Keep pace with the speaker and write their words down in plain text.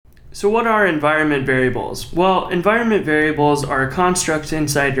So what are environment variables? Well, environment variables are constructs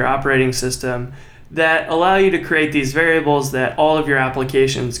inside your operating system that allow you to create these variables that all of your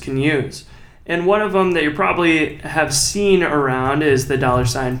applications can use. And one of them that you probably have seen around is the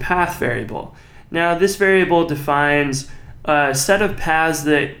 $path variable. Now, this variable defines a set of paths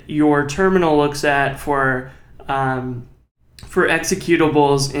that your terminal looks at for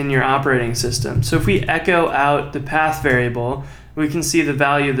executables in your operating system. So if we echo out the path variable, we can see the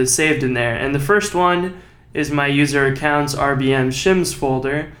value that's saved in there. And the first one is my user accounts RBM shims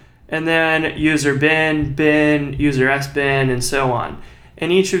folder, and then user bin, user sbin, and so on.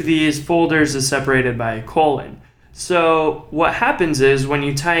 And each of these folders is separated by a colon. So what happens is when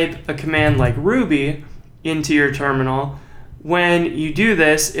you type a command like Ruby into your terminal, when you do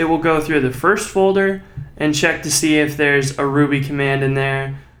this, it will go through the first folder and check to see if there's a Ruby command in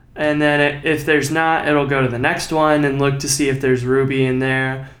there. And then if there's not, it'll go to the next one and look to see if there's Ruby in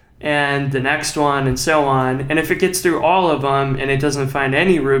there, and the next one, and so on. And if it gets through all of them and it doesn't find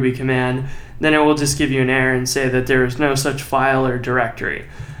any Ruby command, then it will just give you an error and say that there is no such file or directory.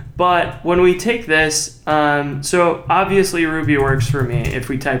 But when we take this, so obviously Ruby works for me. If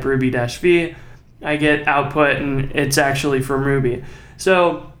we type ruby-v, I get output and it's actually from Ruby.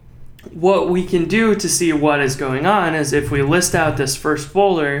 So what we can do to see what is going on is if we list out this first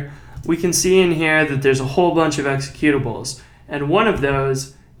folder, we can see in here that there's a whole bunch of executables. And one of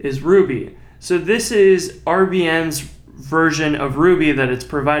those is Ruby. So this is RBM's version of Ruby that it's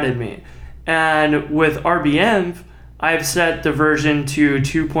provided me. And with RBM, I've set the version to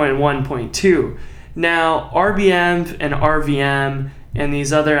 2.1.2. Now, RBM and RVM and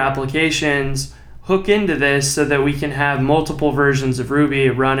these other applications hook into this so that we can have multiple versions of Ruby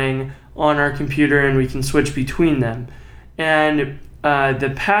running on our computer and we can switch between them. And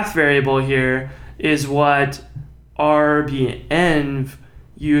the path variable here is what RBM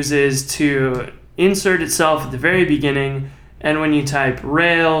uses to insert itself at the very beginning. And when you type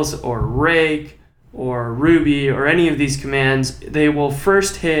Rails or Rake or Ruby or any of these commands, they will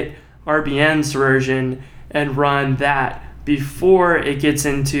first hit RBM's version and run that before it gets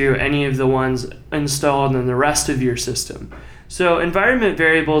into any of the ones installed in the rest of your system. So environment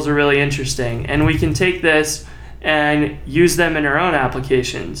variables are really interesting, and we can take this and use them in our own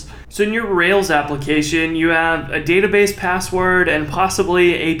applications. So in your Rails application, you have a database password and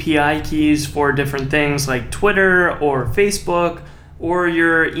possibly API keys for different things like Twitter or Facebook or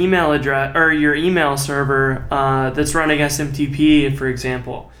your email address or your email server that's running SMTP, for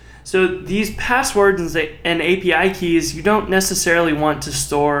example. So these passwords and API keys you don't necessarily want to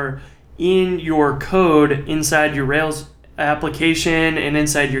store in your code inside your Rails application and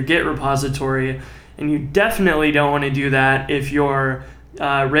inside your Git repository. And you definitely don't want to do that if your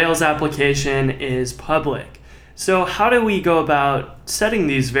Rails application is public. So how do we go about setting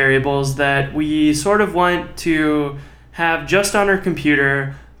these variables that we sort of want to have just on our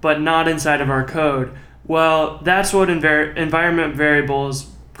computer but not inside of our code? Well, that's what environment variables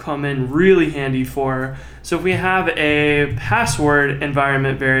come in really handy for. So if we have a password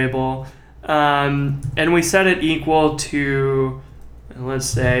environment variable and we set it equal to, let's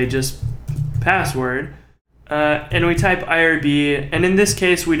say, just password, and we type IRB, and in this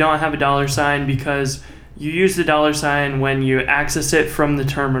case we don't have a $ because you use the $ when you access it from the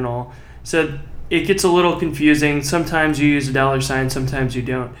terminal. So it gets a little confusing. Sometimes you use a $, sometimes you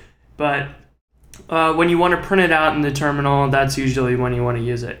don't. But when you want to print it out in the terminal, that's usually when you want to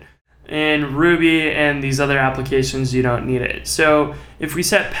use it. In Ruby and these other applications, you don't need it. So if we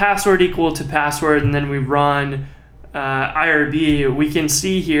set password equal to password and then we run IRB, we can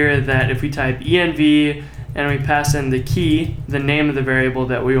see here that if we type env and we pass in the key, the name of the variable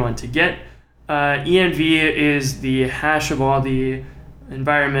that we want to get, env is the hash of all the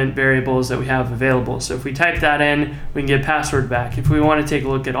environment variables that we have available. So if we type that in, we can get password back. If we want to take a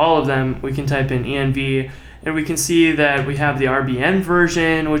look at all of them, we can type in env, and we can see that we have the RBM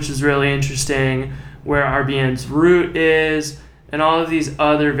version, which is really interesting, where RBM's root is, and all of these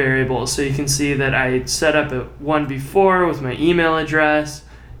other variables. So you can see that I set up one before with my email address.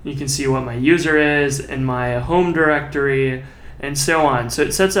 You can see what my user is and my home directory, and so on. So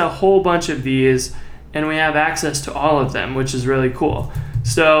it sets a whole bunch of these, and we have access to all of them, which is really cool.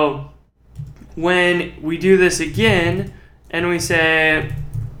 So when we do this again, and we say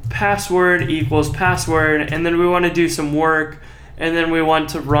password equals password, and then we want to do some work, and then we want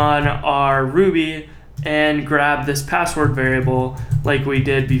to run our Ruby and grab this password variable like we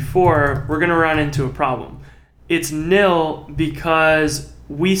did before, we're going to run into a problem. It's nil because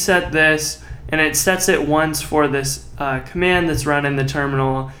we set this, and it sets it once for this command that's run in the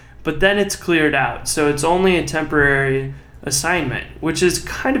terminal, but then it's cleared out. So it's only a temporary assignment, which is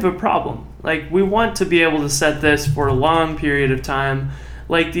kind of a problem. Like, we want to be able to set this for a long period of time,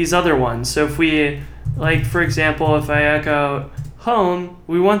 like these other ones. So if we, like, for example, if I echo home,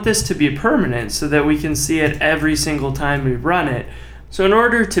 we want this to be permanent so that we can see it every single time we run it. So in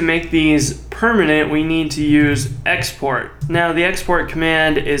order to make these permanent, we need to use export. Now, the export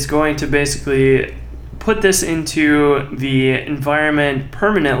command is going to basically put this into the environment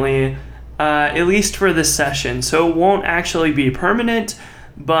permanently, at least for this session. So it won't actually be permanent,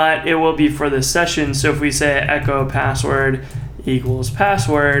 but it will be for this session. So if we say echo password equals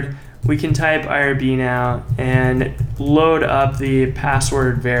password, we can type IRB now and load up the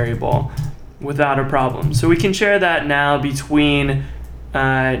password variable without a problem. So we can share that now between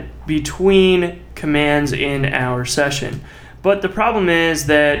commands in our session. But the problem is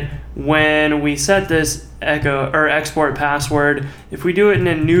that when we set this echo or export password, if we do it in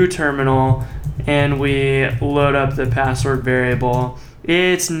a new terminal and we load up the password variable,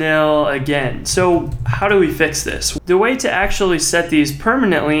 it's nil again. So how do we fix this? The way to actually set these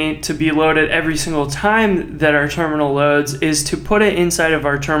permanently to be loaded every single time that our terminal loads is to put it inside of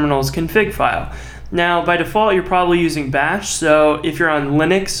our terminal's config file. Now, by default, you're probably using bash, so if you're on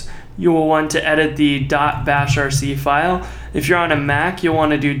Linux, you will want to edit the .bashrc file. If you're on a Mac, you'll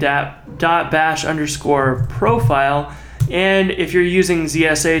want to do .bash_profile, and if you're using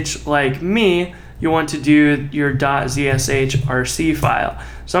ZSH like me, you want to do your .zshrc file.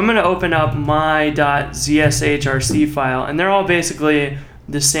 So I'm going to open up my .zshrc file, and they're all basically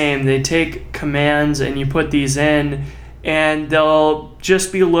the same. They take commands and you put these in, and they'll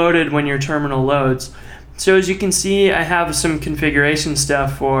just be loaded when your terminal loads. So as you can see, I have some configuration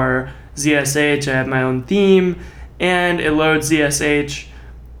stuff for ZSH. I have my own theme, and it loads ZSH.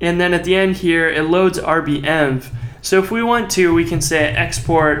 And then at the end here, it loads RBEnv. So if we want to, we can say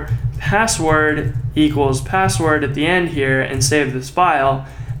export password equals password at the end here and save this file.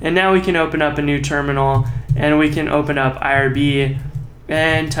 And now we can open up a new terminal, and we can open up IRB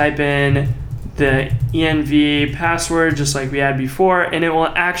and type in the env password just like we had before, and it will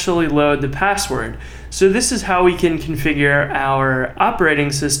actually load the password. So this is how we can configure our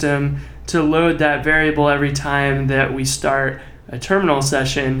operating system to load that variable every time that we start a terminal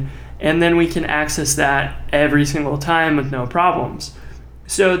session, and then we can access that every single time with no problems.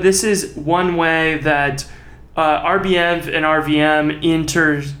 So this is one way that RBEnv and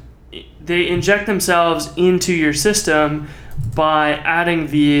RVM they inject themselves into your system by adding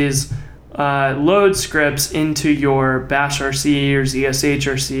these load scripts into your bashrc or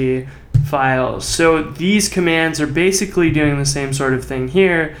zshrc files. So these commands are basically doing the same sort of thing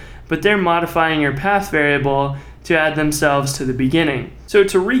here, but they're modifying your path variable to add themselves to the beginning. So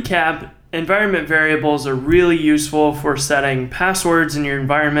to recap, environment variables are really useful for setting passwords in your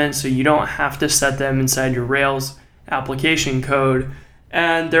environment so you don't have to set them inside your Rails application code.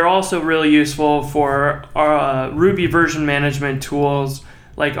 And they're also really useful for Ruby version management tools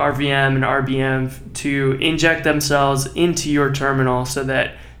like RVM and RBEnv to inject themselves into your terminal so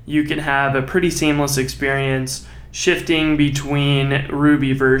that you can have a pretty seamless experience shifting between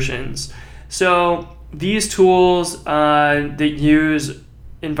Ruby versions. So these tools that use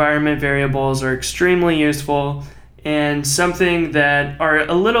environment variables are extremely useful and something that are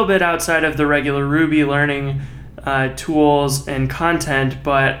a little bit outside of the regular Ruby learning tools and content,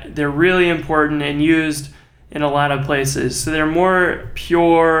 but they're really important and used in a lot of places. So they're more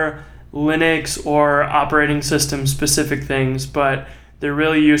pure Linux or operating system specific things, but they're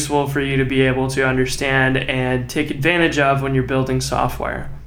really useful for you to be able to understand and take advantage of when you're building software.